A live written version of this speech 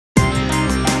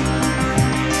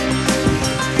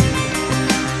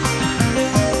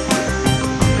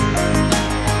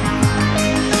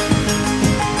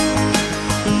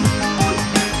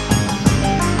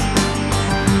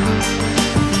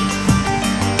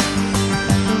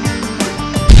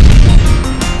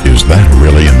that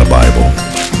really in the Bible?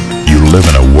 You live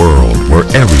in a world where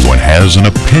everyone has an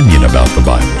opinion about the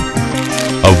Bible.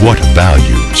 Of what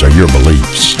values are your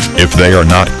beliefs if they are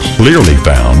not clearly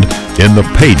found in the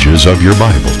pages of your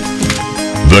Bible?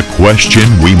 The question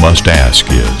we must ask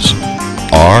is,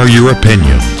 are your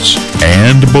opinions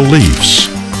and beliefs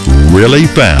really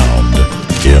found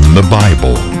in the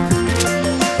Bible?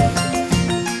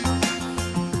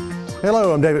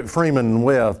 Hello, I'm David Freeman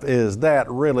with Is That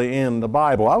Really in the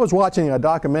Bible? I was watching a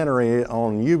documentary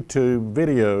on YouTube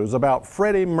videos about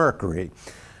Freddie Mercury.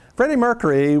 Freddie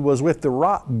Mercury was with the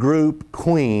rock group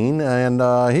Queen, and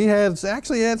he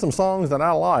actually had some songs that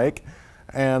I like.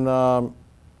 And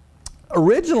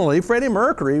originally, Freddie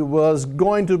Mercury was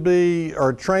going to be,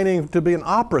 or training to be, an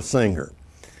opera singer.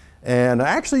 And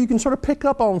actually, you can sort of pick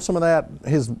up on some of that,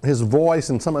 his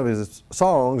voice and some of his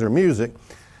songs or music,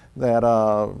 that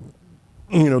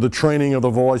the training of the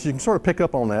voice. You can sort of pick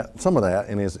up on that, some of that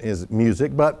in his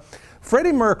music. But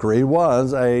Freddie Mercury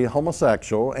was a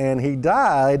homosexual, and he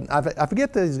died, I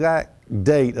forget the exact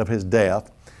date of his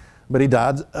death, but he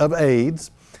died of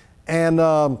AIDS. And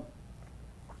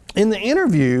in the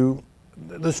interview,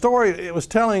 the story it was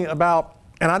telling about,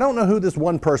 and I don't know who this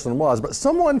one person was, but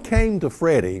someone came to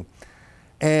Freddie,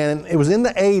 and it was in the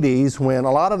 80s when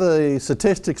a lot of the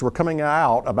statistics were coming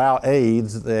out about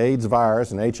AIDS, the AIDS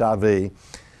virus and HIV.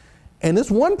 And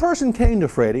this one person came to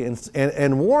Freddie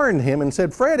and warned him and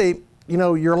said, Freddie,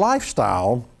 your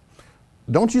lifestyle,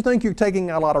 don't you think you're taking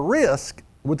a lot of risk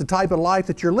with the type of life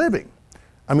that you're living?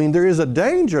 I mean, there is a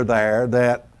danger there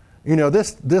that,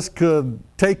 this could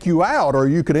take you out, or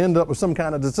you could end up with some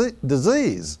kind of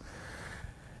disease.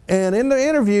 And in the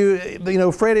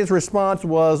interview, Freddie's response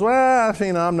was, well,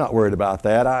 I'm not worried about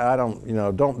that. I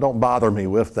don't, don't bother me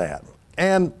with that.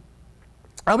 And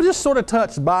I was just sort of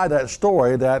touched by that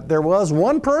story, that there was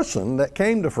one person that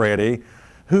came to Freddie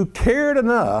who cared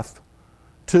enough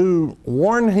to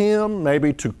warn him,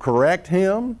 maybe to correct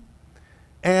him.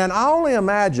 And I only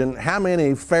imagine how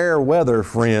many fair weather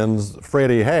friends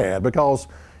Freddie had, because,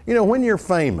 when you're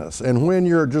famous and when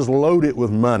you're just loaded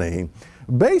with money,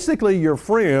 basically your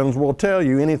friends will tell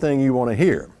you anything you want to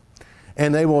hear.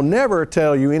 And they will never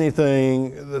tell you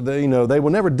anything, they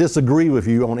will never disagree with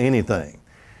you on anything.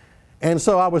 And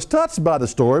so I was touched by the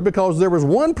story because there was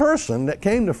one person that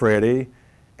came to Freddie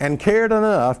and cared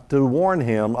enough to warn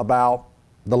him about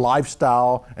the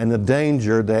lifestyle and the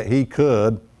danger that he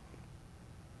could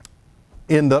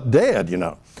end up dead,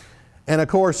 And of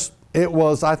course, it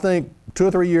was, I think, 2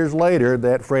 or 3 years later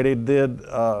that Freddie did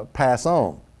pass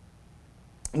on.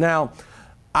 Now,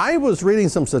 I was reading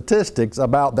some statistics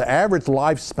about the average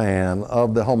lifespan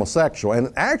of the homosexual,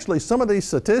 and actually some of these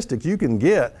statistics you can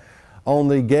get on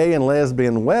the gay and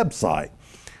lesbian website.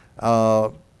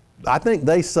 I think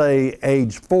they say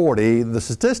age 40. The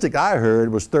statistic I heard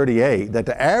was 38, that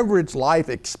the average life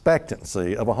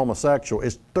expectancy of a homosexual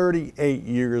is 38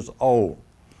 years old.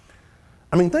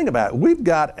 I mean, think about it. We've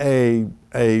got a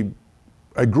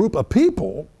group of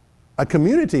people, a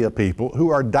community of people who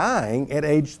are dying at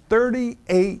age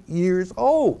 38 years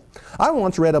old. I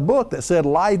once read a book that said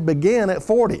life began at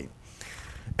 40.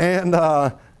 And,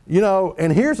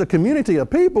 and here's a community of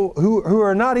people who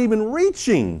are not even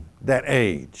reaching that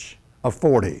age of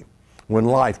 40 when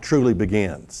life truly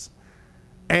begins.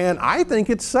 And I think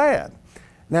it's sad.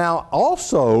 Now,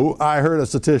 also, I heard a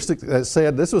statistic that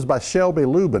said, this was by Shelby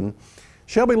Lubin.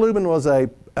 Shelby Lubin was a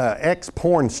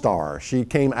ex-porn star. She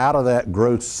came out of that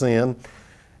gross sin,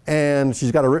 and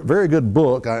she's got a very good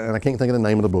book, and I can't think of the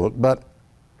name of the book, but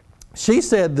she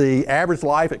said the average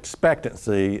life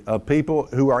expectancy of people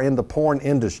who are in the porn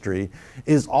industry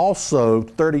is also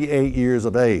 38 years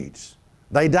of age.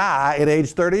 They die at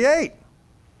age 38.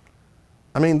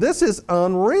 I mean, this is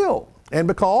unreal. And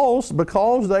because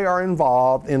they are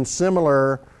involved in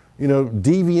similar,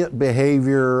 deviant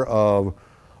behavior of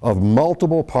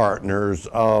multiple partners,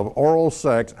 of oral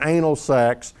sex, anal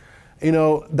sex,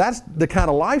 that's the kind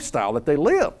of lifestyle that they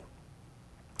live.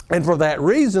 And for that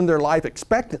reason, their life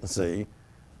expectancy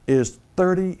is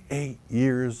 38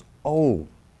 years old.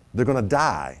 They're going to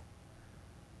die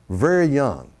very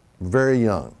young, very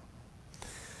young.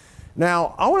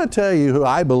 Now, I want to tell you who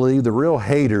I believe the real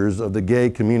haters of the gay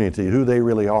community, who they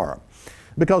really are.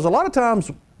 Because a lot of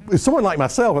times, someone like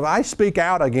myself, if I speak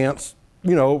out against,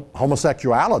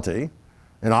 homosexuality,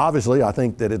 and obviously I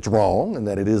think that it's wrong and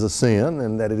that it is a sin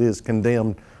and that it is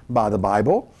condemned by the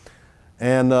Bible.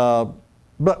 And,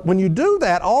 but when you do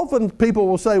that, often people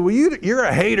will say, well, you're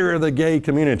a hater of the gay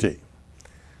community.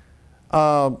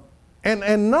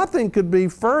 And nothing could be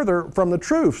further from the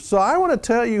truth. So I want to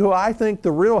tell you who I think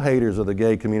the real haters of the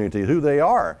gay community, who they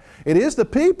are. It is the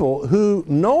people who,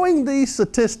 knowing these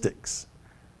statistics,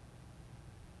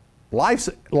 life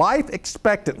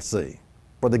expectancy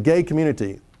for the gay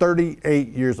community, 38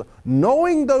 years old,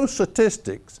 knowing those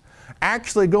statistics,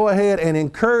 actually go ahead and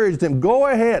encourage them, go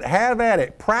ahead, have at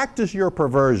it, practice your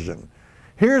perversion.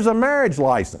 Here's a marriage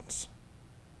license.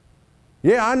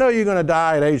 Yeah, I know you're going to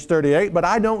die at age 38, but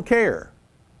I don't care.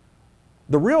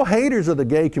 The real haters of the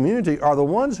gay community are the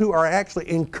ones who are actually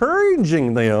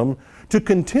encouraging them to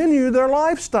continue their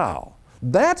lifestyle.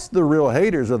 That's the real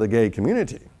haters of the gay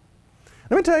community.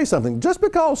 Let me tell you something. Just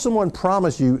because someone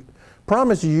promises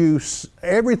you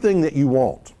everything that you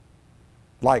want,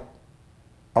 like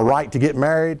a right to get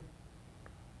married,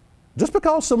 just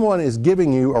because someone is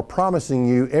giving you or promising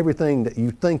you everything that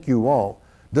you think you want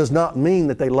does not mean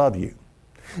that they love you.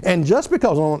 And just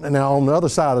because, now on the other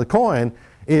side of the coin,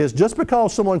 is just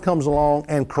because someone comes along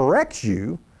and corrects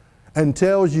you and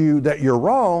tells you that you're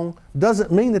wrong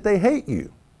doesn't mean that they hate you,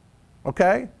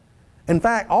 okay? In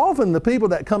fact, often the people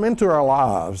that come into our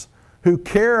lives who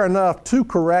care enough to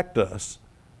correct us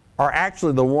are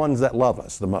actually the ones that love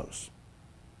us the most.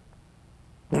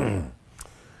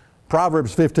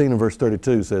 Proverbs 15 and verse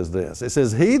 32 says this. It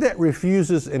says, "He that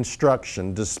refuses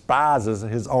instruction despises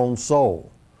his own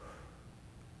soul."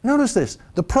 Notice this.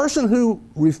 The person who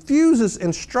refuses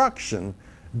instruction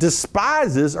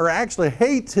despises or actually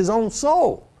hates his own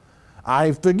soul.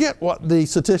 I forget what the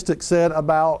statistic said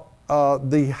about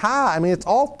it's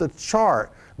off the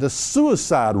chart, the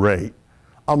suicide rate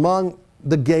among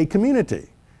the gay community.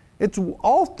 It's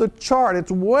off the chart.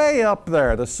 It's way up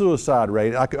there, the suicide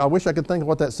rate. I wish I could think of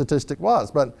what that statistic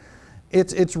was, but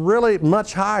it's really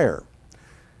much higher.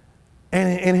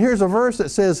 And here's a verse that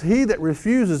says, "He that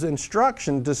refuses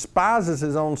instruction despises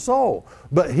his own soul,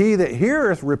 but he that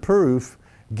heareth reproof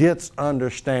gets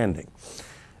understanding."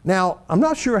 Now, I'm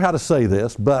not sure how to say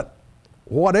this, but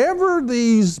whatever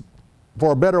these,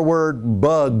 for a better word,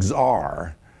 bugs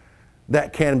are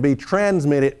that can be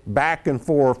transmitted back and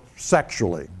forth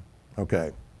sexually,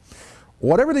 okay?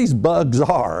 Whatever these bugs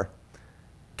are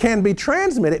can be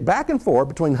transmitted back and forth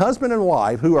between husband and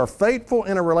wife who are faithful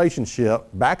in a relationship,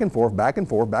 back and forth, back and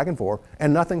forth, back and forth,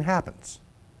 and nothing happens.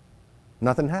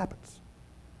 Nothing happens.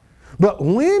 But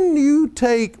when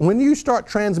you start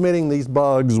transmitting these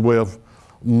bugs with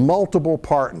multiple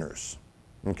partners,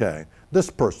 okay, this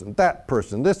person, that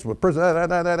person, this person,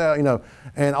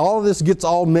 and all of this gets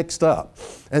all mixed up.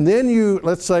 And then you,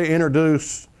 let's say,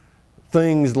 introduce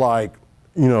things like,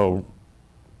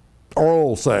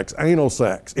 oral sex, anal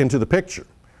sex into the picture.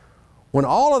 When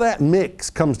all of that mix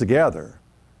comes together,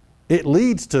 it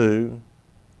leads to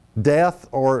death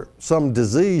or some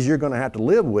disease you're going to have to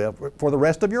live with for the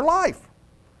rest of your life.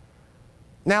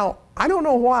 Now, I don't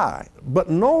know why, but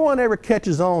no one ever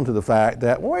catches on to the fact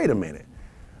that, wait a minute,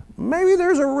 maybe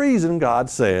there's a reason God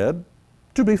said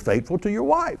to be faithful to your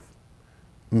wife.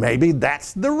 Maybe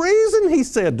that's the reason He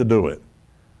said to do it.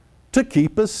 To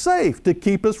keep us safe, to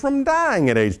keep us from dying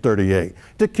at age 38,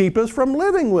 to keep us from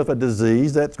living with a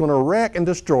disease that's going to wreck and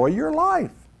destroy your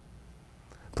life.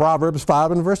 Proverbs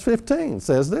 5 and verse 15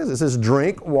 says this. It says,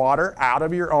 "Drink water out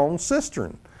of your own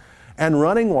cistern and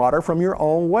running water from your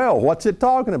own well." What's it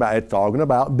talking about? It's talking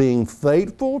about being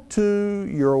faithful to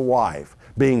your wife,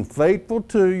 being faithful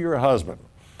to your husband.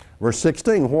 Verse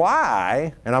 16,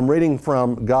 "Why," and I'm reading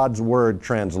from God's Word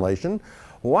translation,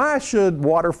 "why should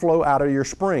water flow out of your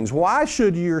springs? Why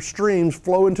should your streams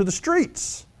flow into the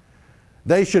streets?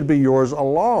 They should be yours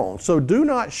alone. So do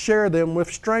not share them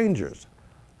with strangers."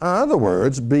 In other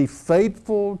words, be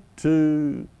faithful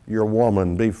to your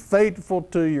woman. Be faithful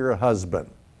to your husband.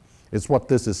 It's what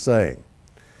this is saying.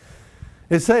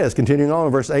 It says, continuing on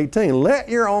in verse 18, "Let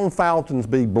your own fountains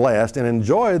be blessed and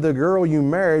enjoy the girl you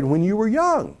married when you were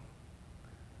young."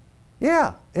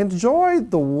 Yeah, enjoy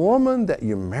the woman that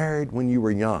you married when you were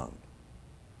young.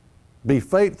 Be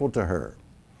faithful to her.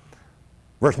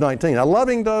 Verse 19, "A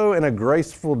loving doe and a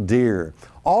graceful deer.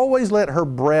 Always let her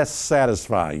breast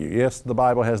satisfy you." Yes, the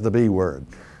Bible has the B word.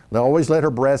 Always let her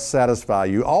breast satisfy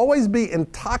you. Always be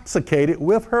intoxicated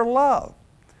with her love.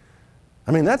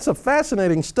 I mean, that's a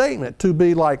fascinating statement, to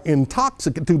be like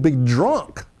intoxicated, to be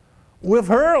drunk with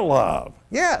her love.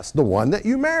 Yes, the one that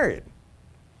you married.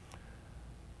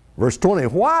 Verse 20,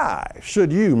 "Why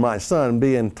should you, my son,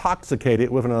 be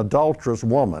intoxicated with an adulterous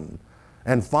woman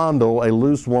and fondle a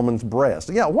loose woman's breast?"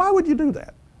 Yeah, why would you do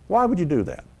that? Why would you do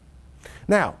that?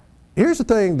 Now, here's the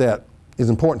thing that is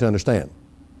important to understand.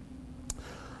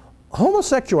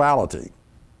 Homosexuality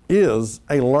is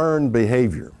a learned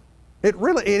behavior. It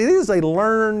is a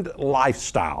learned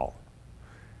lifestyle.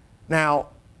 Now,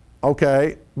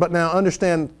 okay, but now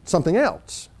understand something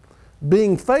else.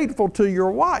 Being faithful to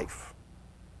your wife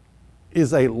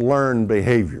is a learned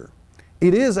behavior.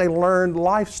 It is a learned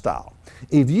lifestyle.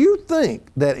 If you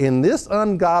think that in this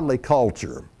ungodly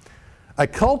culture, a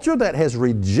culture that has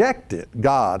rejected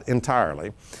God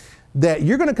entirely, that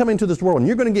you're going to come into this world and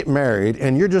you're going to get married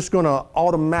and you're just going to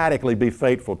automatically be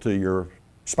faithful to your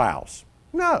spouse.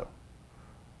 No.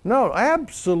 No,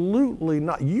 absolutely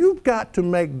not. You've got to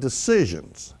make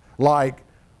decisions like,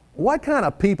 what kind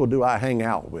of people do I hang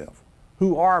out with?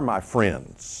 Who are my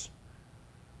friends?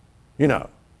 You know,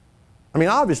 I mean,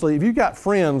 obviously, if you've got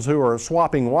friends who are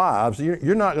swapping wives,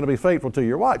 you're not going to be faithful to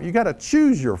your wife. You've got to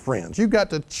choose your friends. You've got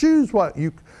to choose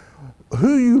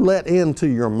who you let into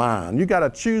your mind. You've got to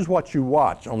choose what you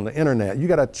watch on the internet. You've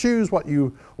got to choose what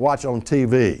you watch on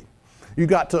TV. You've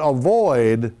got to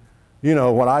avoid,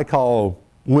 what I call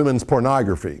women's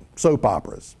pornography, soap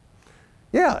operas.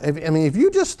 Yeah, if you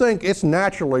just think it's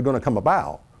naturally going to come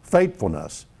about,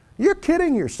 faithfulness, you're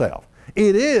kidding yourself.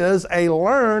 It is a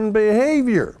learned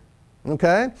behavior.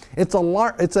 Okay? It's a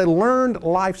learned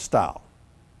lifestyle.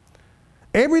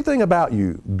 Everything about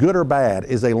you, good or bad,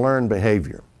 is a learned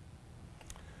behavior.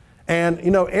 And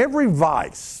every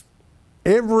vice,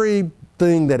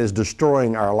 everything that is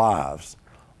destroying our lives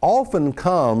often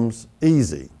comes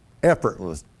easy,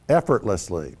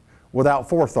 effortlessly, without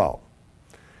forethought.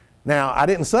 Now, I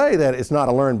didn't say that it's not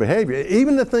a learned behavior.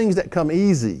 Even the things that come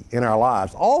easy in our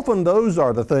lives, often those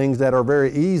are the things that are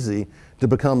very easy to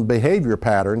become behavior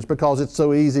patterns because it's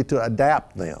so easy to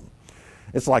adapt them.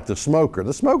 It's like the smoker.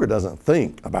 The smoker doesn't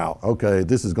think about, okay,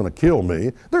 this is going to kill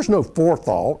me. There's no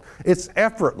forethought. It's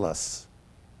effortless.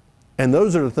 And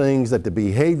those are the things that the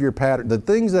behavior pattern, the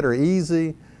things that are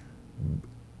easy,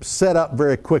 set up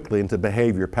very quickly into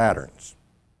behavior patterns.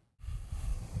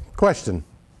 Question.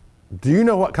 Do you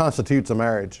know what constitutes a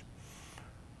marriage?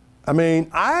 I mean,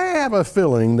 I have a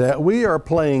feeling that we are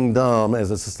playing dumb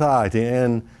as a society,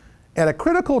 and at a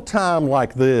critical time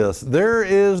like this, there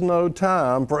is no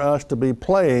time for us to be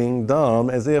playing dumb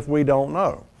as if we don't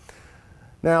know.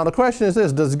 Now, the question is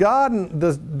this: does God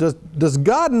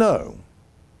know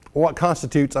what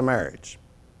constitutes a marriage?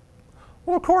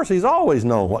 Well, of course, He's always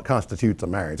known what constitutes a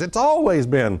marriage. It's always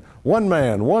been one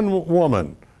man, one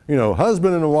woman,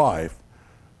 husband and a wife.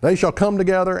 They shall come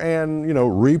together and,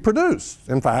 reproduce.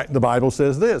 In fact, the Bible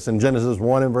says this in Genesis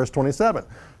 1 and verse 27.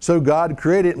 So God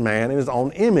created man in His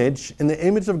own image. In the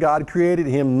image of God created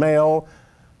him male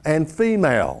and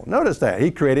female. Notice that.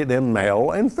 He created them male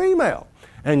and female.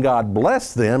 And God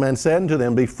blessed them and said unto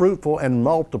them, be fruitful and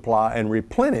multiply and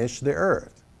replenish the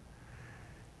earth.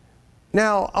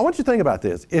 Now, I want you to think about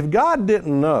this. If God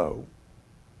didn't know,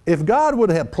 if God would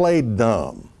have played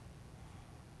dumb,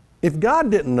 if God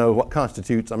didn't know what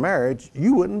constitutes a marriage,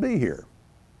 you wouldn't be here.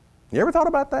 You ever thought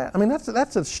about that? I mean, that's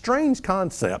a strange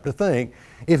concept to think.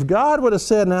 If God would have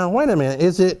said, now, wait a minute,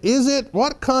 is it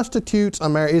what constitutes a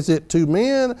marriage? Is it two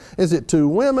men? Is it two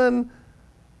women?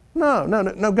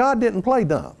 No, God didn't play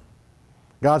dumb.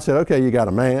 God said, okay, you got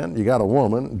a man, you got a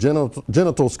woman,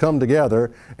 genitals come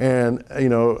together, and,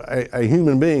 a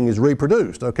human being is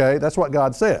reproduced, okay? That's what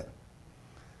God said.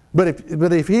 But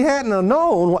if He hadn't have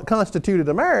known what constituted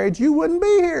a marriage, you wouldn't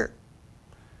be here.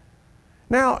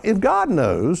 Now, if God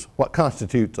knows what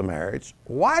constitutes a marriage,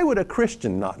 why would a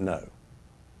Christian not know?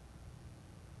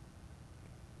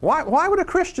 Why would a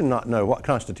Christian not know what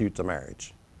constitutes a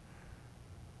marriage?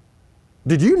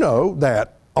 Did you know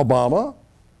that Obama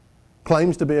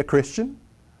claims to be a Christian?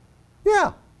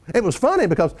 Yeah. It was funny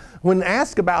because when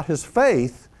asked about his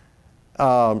faith,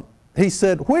 he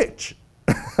said, which?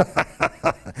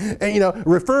 And,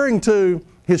 referring to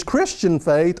his Christian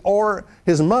faith or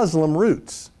his Muslim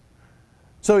roots.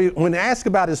 So when asked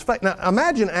about his faith, now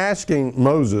imagine asking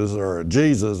Moses or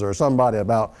Jesus or somebody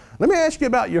about, let me ask you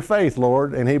about your faith,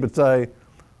 Lord, and he would say,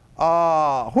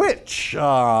 which?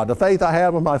 The faith I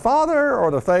have with my father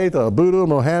or the faith of Buddha,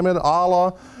 Muhammad,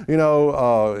 Allah,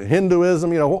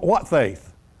 Hinduism, what faith?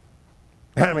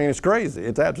 I mean, it's crazy.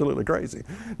 It's absolutely crazy.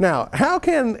 Now, how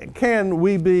can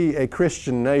we be a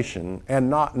Christian nation and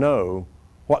not know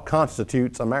what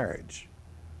constitutes a marriage?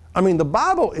 I mean, the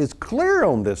Bible is clear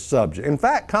on this subject. In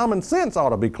fact, common sense ought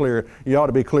to be clear. You ought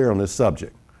to be clear on this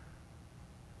subject.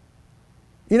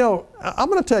 I'm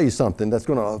going to tell you something that's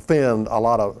going to offend a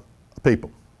lot of people.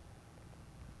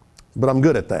 But I'm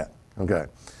good at that, okay?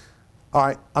 All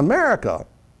right, America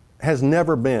has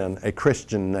never been a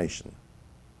Christian nation.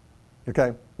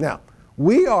 Okay? Now,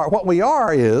 we are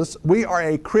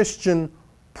a Christian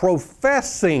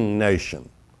professing nation.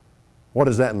 What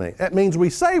does that mean? That means we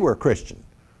say we're Christian.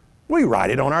 We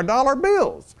write it on our dollar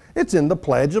bills. It's in the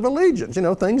Pledge of Allegiance,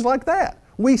 things like that.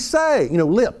 We say,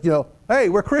 hey,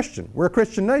 we're Christian. We're a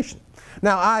Christian nation.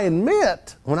 Now, I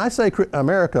admit, when I say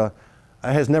America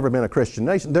has never been a Christian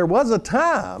nation, there was a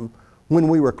time when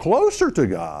we were closer to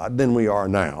God than we are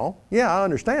now. Yeah, I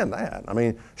understand that. I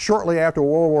mean, shortly after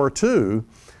World War II,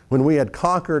 when we had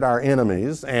conquered our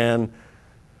enemies, and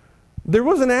there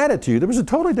was an attitude, there was a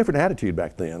totally different attitude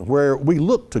back then, where we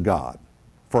looked to God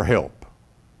for help.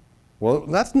 Well,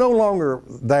 that's no longer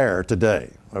there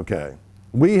today, okay?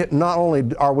 Not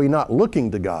only are we not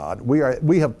looking to God,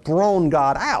 we have thrown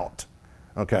God out,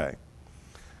 okay?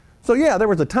 So yeah, there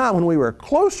was a time when we were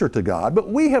closer to God, but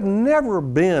we have never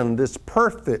been this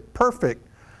perfect,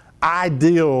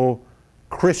 ideal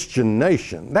Christian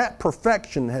nation. That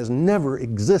perfection has never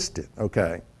existed,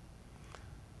 okay?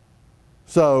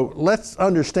 So let's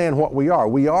understand what we are.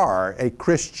 We are a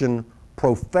Christian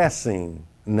professing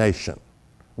nation.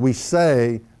 We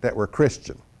say that we're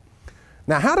Christian.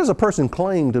 Now, how does a person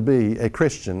claim to be a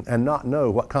Christian and not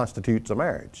know what constitutes a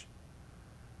marriage?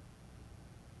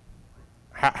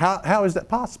 How is that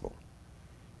possible?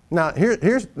 Now, you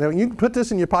can put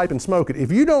this in your pipe and smoke it.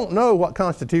 If you don't know what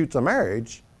constitutes a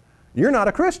marriage, you're not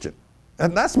a Christian.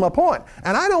 And that's my point.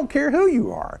 And I don't care who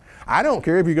you are. I don't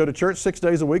care if you go to church 6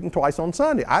 days a week and twice on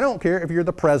Sunday. I don't care if you're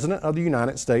the President of the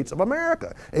United States of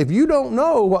America. If you don't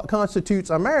know what constitutes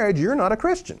a marriage, you're not a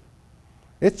Christian.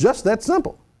 It's just that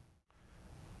simple.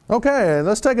 Okay,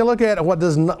 let's take a look at what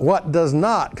does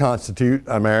not constitute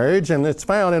a marriage, and it's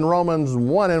found in Romans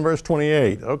 1 and verse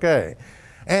 28. Okay.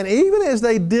 And even as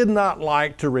they did not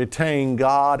like to retain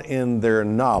God in their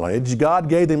knowledge, God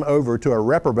gave them over to a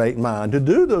reprobate mind to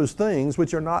do those things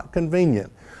which are not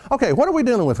convenient. Okay, what are we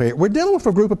dealing with here? We're dealing with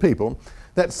a group of people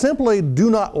that simply do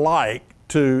not like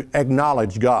to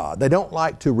acknowledge God. They don't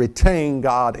like to retain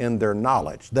God in their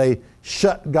knowledge. They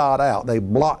shut God out. They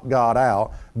block God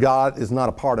out. God is not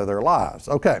a part of their lives.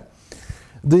 Okay.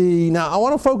 Now I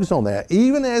want to focus on that.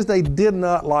 Even as they did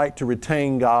not like to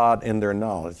retain God in their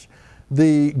knowledge,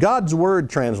 the God's Word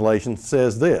translation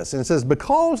says this, and it says,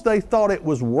 because they thought it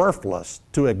was worthless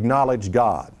to acknowledge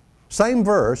God. Same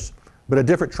verse, but a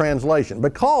different translation.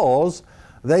 Because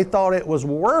they thought it was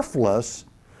worthless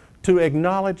to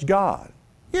acknowledge God.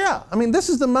 Yeah, I mean, this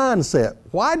is the mindset.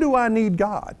 Why do I need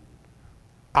God?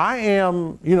 I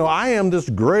am this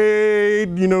great,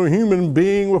 human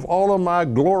being with all of my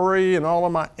glory and all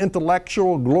of my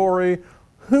intellectual glory.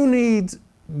 Who needs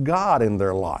God in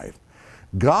their life?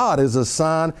 God is a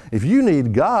sign. If you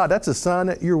need God, that's a sign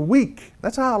that you're weak.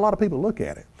 That's how a lot of people look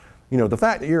at it. The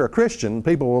fact that you're a Christian,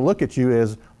 people will look at you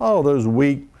as, oh, those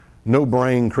weak,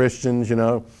 no-brain Christians,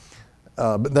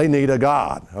 but they need a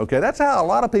God. Okay, that's how a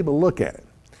lot of people look at it.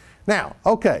 Now,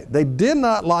 okay, they did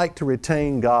not like to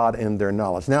retain God in their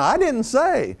knowledge. Now, I didn't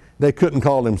say they couldn't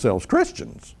call themselves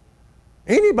Christians.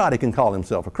 Anybody can call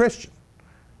himself a Christian.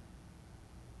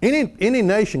 Any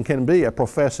nation can be a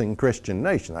professing Christian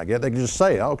nation. I guess they can just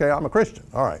say, okay, I'm a Christian.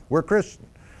 All right, we're Christian.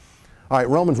 All right,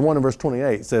 Romans 1 and verse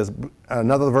 28 says,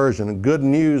 another version, a Good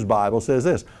News Bible says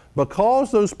this,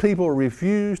 because those people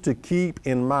refuse to keep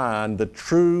in mind the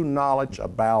true knowledge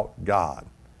about God.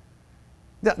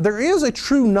 Now, there is a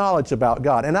true knowledge about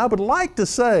God, and I would like to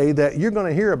say that you're going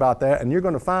to hear about that and you're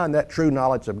going to find that true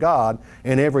knowledge of God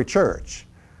in every church.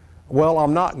 Well,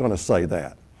 I'm not going to say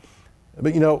that.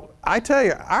 But I tell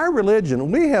you, our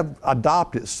religion, we have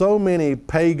adopted so many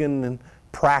pagan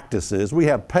practices. We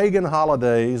have pagan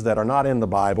holidays that are not in the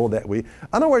Bible in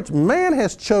other words, man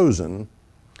has chosen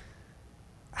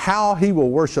how he will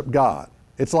worship God.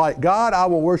 It's like, God, I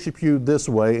will worship you this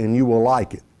way and you will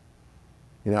like it.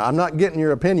 I'm not getting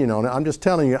your opinion on it. I'm just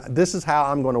telling you, this is how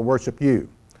I'm going to worship you.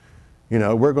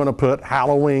 We're going to put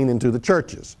Halloween into the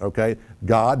churches, okay?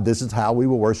 God, this is how we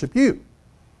will worship you.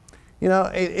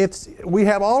 We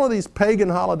have all of these pagan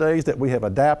holidays that we have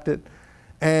adapted,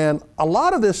 and a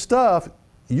lot of this stuff,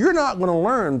 you're not going to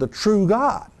learn the true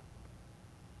God.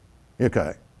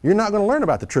 Okay? You're not going to learn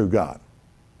about the true God.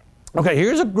 Okay,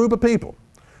 here's a group of people.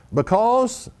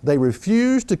 Because they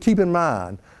refuse to keep in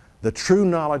mind the true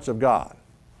knowledge of God.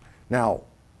 Now,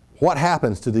 what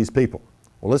happens to these people?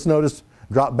 Well, let's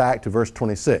drop back to verse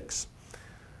 26.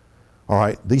 All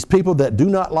right, these people that do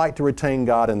not like to retain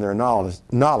God in their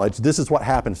knowledge, this is what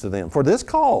happens to them. For this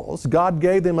cause, God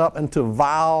gave them up into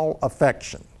vile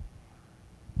affection.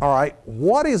 All right,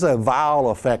 what is a vile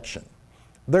affection?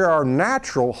 There are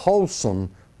natural,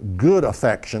 wholesome, good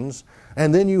affections,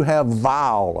 and then you have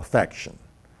vile affection.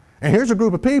 And here's a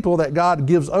group of people that God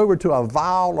gives over to a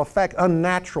vile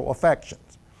unnatural affections.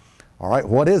 All right,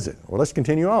 what is it? Well, let's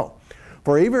continue on.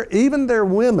 For even their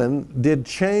women did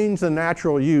change the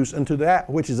natural use into that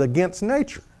which is against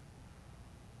nature.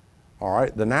 all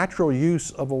right, the natural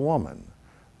use of a woman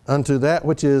unto that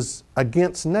which is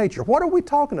against nature. What are we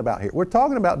talking about here? We're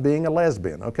talking about being a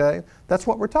lesbian, okay? That's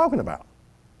what we're talking about.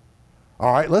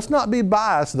 All right, let's not be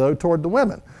biased, though, toward the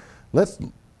women. Let's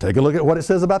take a look at what it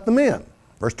says about the men.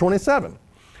 Verse 27.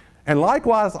 And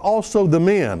likewise also the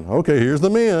men. Okay, here's the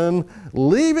men.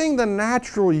 Leaving the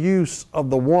natural use of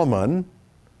the woman.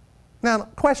 Now,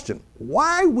 question,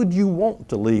 why would you want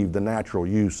to leave the natural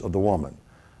use of the woman?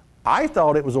 I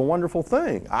thought it was a wonderful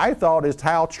thing. I thought it's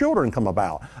how children come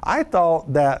about. I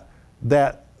thought that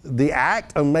the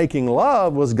act of making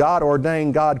love was God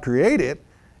ordained, God created,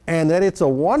 and that it's a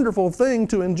wonderful thing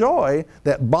to enjoy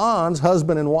that bonds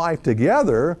husband and wife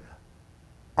together.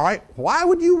 All right, why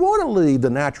would you want to leave the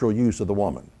natural use of the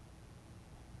woman?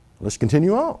 Let's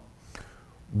continue on.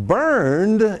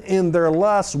 Burned in their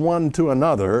lust one to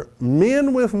another,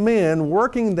 men with men,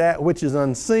 working that which is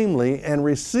unseemly, and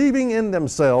receiving in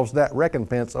themselves that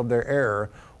recompense of their error,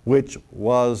 which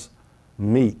was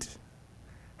meat.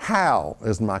 How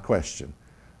is my question?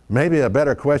 Maybe a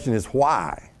better question is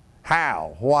why?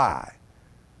 How? Why?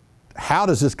 How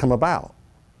does this come about?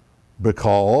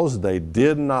 Because they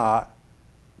did not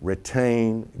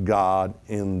retain God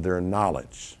in their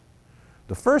knowledge.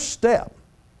 The first step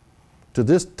to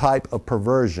this type of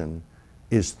perversion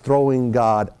is throwing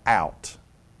God out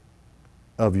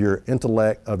of your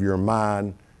intellect, of your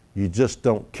mind. You just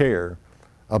don't care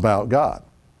about God.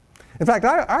 In fact,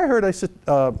 I heard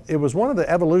it was one of the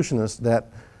evolutionists that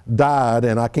died,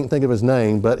 and I can't think of his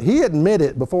name, but he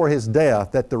admitted before his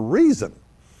death that the reason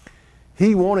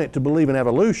he wanted to believe in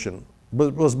evolution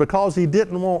was because he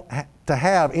didn't want to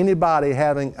have anybody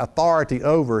having authority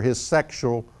over his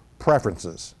sexual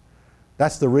preferences.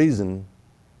 That's the reason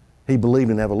he believed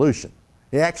in evolution.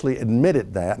 He actually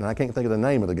admitted that, and I can't think of the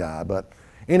name of the guy, but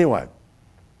anyway.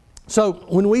 So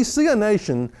when we see a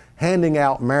nation handing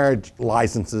out marriage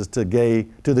licenses to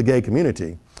the gay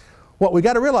community, what we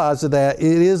got to realize is that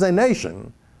it is a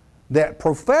nation that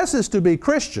professes to be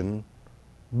Christian,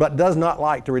 but does not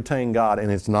like to retain God in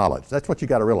its knowledge. That's what you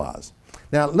got to realize.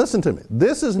 Now listen to me.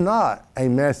 This is not a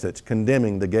message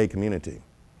condemning the gay community.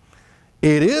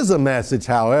 It is a message,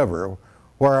 however,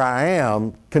 where I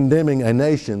am condemning a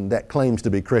nation that claims to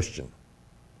be Christian.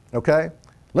 Okay?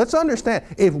 Let's understand,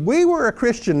 if we were a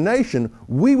Christian nation,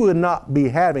 we would not be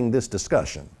having this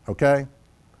discussion, okay,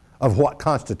 of what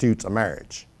constitutes a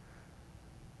marriage.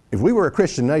 If we were a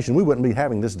Christian nation, we wouldn't be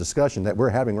having this discussion that we're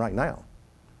having right now.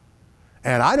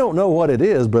 And I don't know what it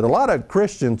is, but a lot of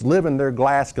Christians live in their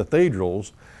glass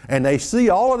cathedrals, and they see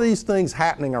all of these things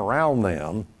happening around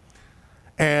them,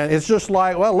 and it's just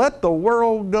like, well, let the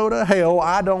world go to hell.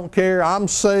 I don't care. I'm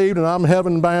saved and I'm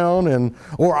heaven bound,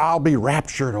 or I'll be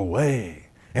raptured away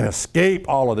and escape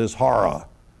all of this horror.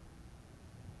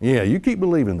 Yeah, you keep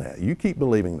believing that. You keep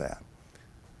believing that.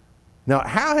 Now,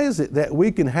 how is it that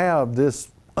we can have this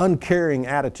uncaring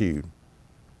attitude,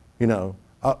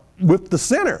 with the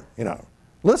sinner,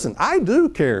 Listen, I do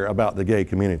care about the gay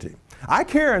community. I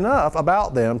care enough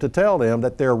about them to tell them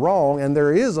that they're wrong and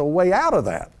there is a way out of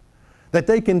that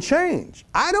they can change.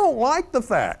 I don't like the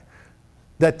fact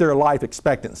that their life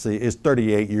expectancy is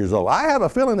 38 years old. I have a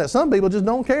feeling that some people just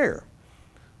don't care.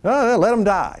 Let them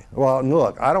die. Well,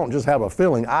 look, I don't just have a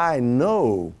feeling. I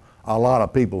know a lot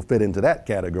of people fit into that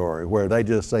category where they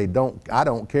just say, I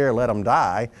don't care, let them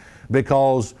die,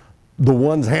 because the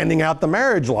ones handing out the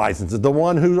marriage licenses, the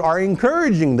ones who are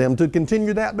encouraging them to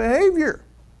continue that behavior,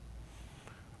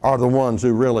 are the ones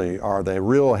who really are the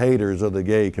real haters of the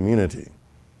gay community.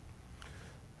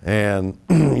 And,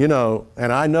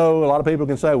 and I know a lot of people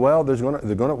can say, well,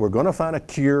 we're going to find a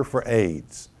cure for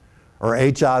AIDS or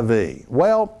HIV.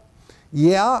 Well,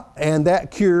 yeah, and that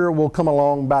cure will come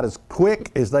along about as quick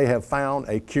as they have found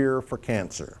a cure for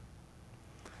cancer.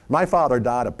 My father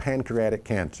died of pancreatic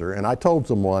cancer, and I told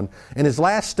someone in his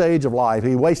last stage of life,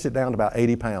 he wasted down to about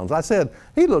 80 pounds. I said,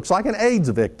 he looks like an AIDS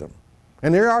victim.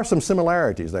 And there are some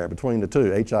similarities there between the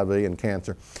two, HIV and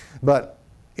cancer. But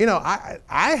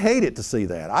I hate it to see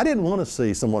that. I didn't want to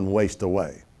see someone waste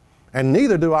away. And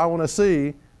neither do I want to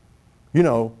see,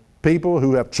 people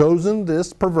who have chosen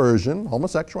this perversion,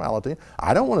 homosexuality.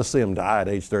 I don't want to see them die at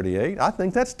age 38. I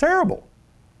think that's terrible.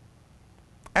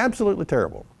 Absolutely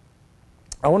terrible.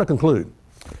 I want to conclude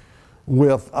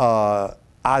with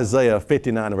Isaiah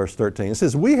 59 and verse 13. It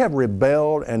says, we have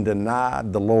rebelled and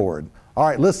denied the Lord. All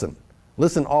right, listen.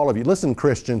 Listen, all of you. Listen,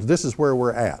 Christians. This is where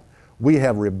we're at. We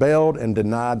have rebelled and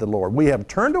denied the Lord. We have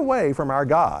turned away from our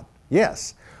God.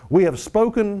 Yes. We have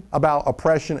spoken about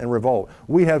oppression and revolt.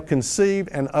 We have conceived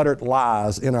and uttered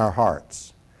lies in our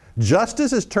hearts.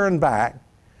 Justice is turned back,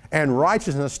 and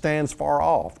righteousness stands far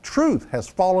off. Truth has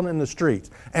fallen in the streets,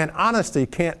 and honesty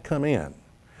can't come in.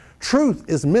 Truth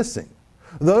is missing.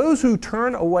 Those who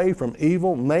turn away from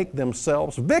evil make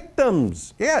themselves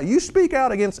victims. Yeah, you speak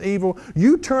out against evil,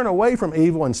 you turn away from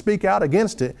evil and speak out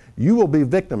against it, you will be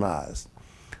victimized.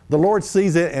 The Lord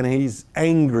sees it and He's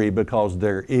angry because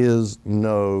there is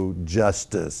no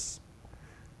justice.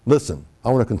 Listen, I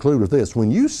want to conclude with this.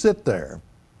 When you sit there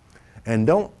and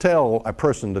don't tell a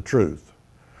person the truth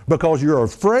because you're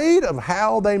afraid of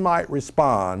how they might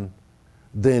respond,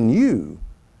 then you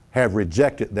have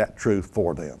rejected that truth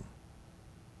for them.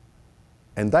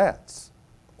 And that's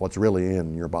what's really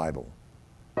in your Bible.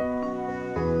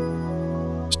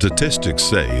 Statistics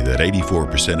say that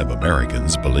 84% of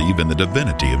Americans believe in the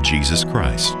divinity of Jesus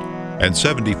Christ, and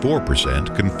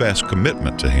 74% confess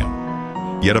commitment to Him.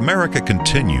 Yet America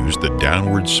continues the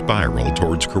downward spiral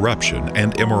towards corruption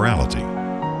and immorality.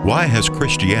 Why has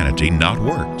Christianity not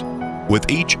worked?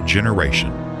 With each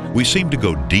generation, we seem to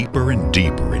go deeper and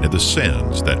deeper into the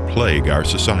sins that plague our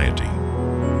society.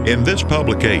 In this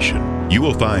publication, you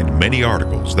will find many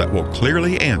articles that will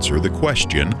clearly answer the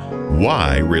question,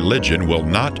 why religion will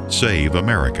not save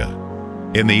America.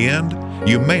 In the end,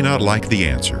 you may not like the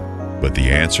answer, but the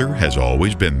answer has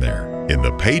always been there, in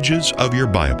the pages of your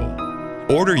Bible.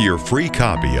 Order your free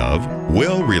copy of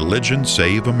Will Religion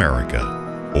Save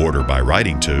America? Order by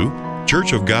writing to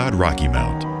Church of God Rocky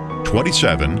Mount,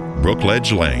 27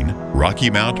 Brookledge Lane, Rocky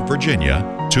Mount,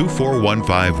 Virginia,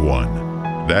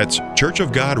 24151. That's Church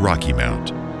of God Rocky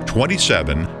Mount,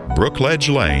 27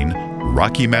 Brookledge Lane,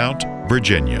 Rocky Mount,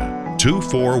 Virginia,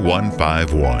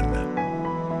 24151.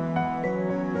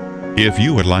 If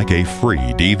you would like a free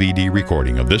DVD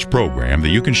recording of this program that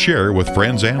you can share with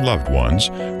friends and loved ones,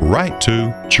 write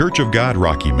to Church of God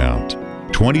Rocky Mount,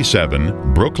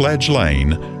 27 Brookledge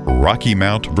Lane, Rocky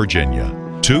Mount,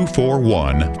 Virginia,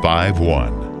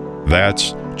 24151.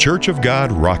 That's Church of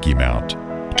God Rocky Mount,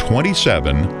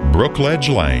 27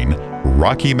 Brookledge Lane,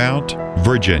 Rocky Mount,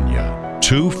 Virginia,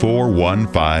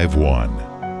 24151.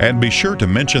 And be sure to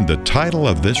mention the title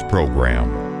of this program.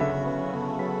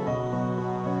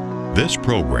 This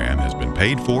program has been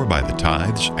paid for by the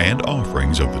tithes and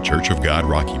offerings of the Church of God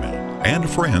Rocky Mount and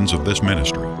friends of this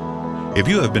ministry. If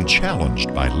you have been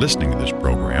challenged by listening to this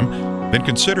program, then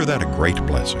consider that a great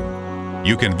blessing.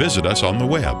 You can visit us on the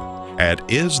web at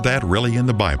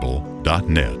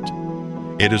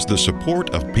isthatreallyinthebible.net. It is the support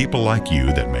of people like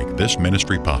you that make this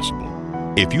ministry possible.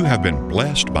 If you have been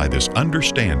blessed by this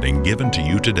understanding given to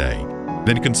you today,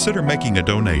 then consider making a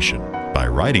donation by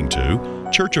writing to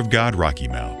Church of God Rocky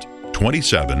Mount,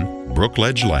 27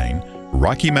 Brookledge Lane,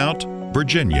 Rocky Mount,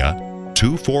 Virginia,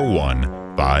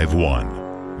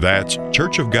 24151. That's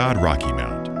Church of God Rocky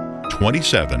Mount,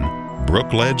 27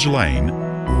 Brookledge Lane,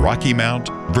 Rocky Mount,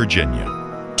 Virginia,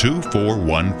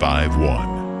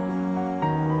 24151.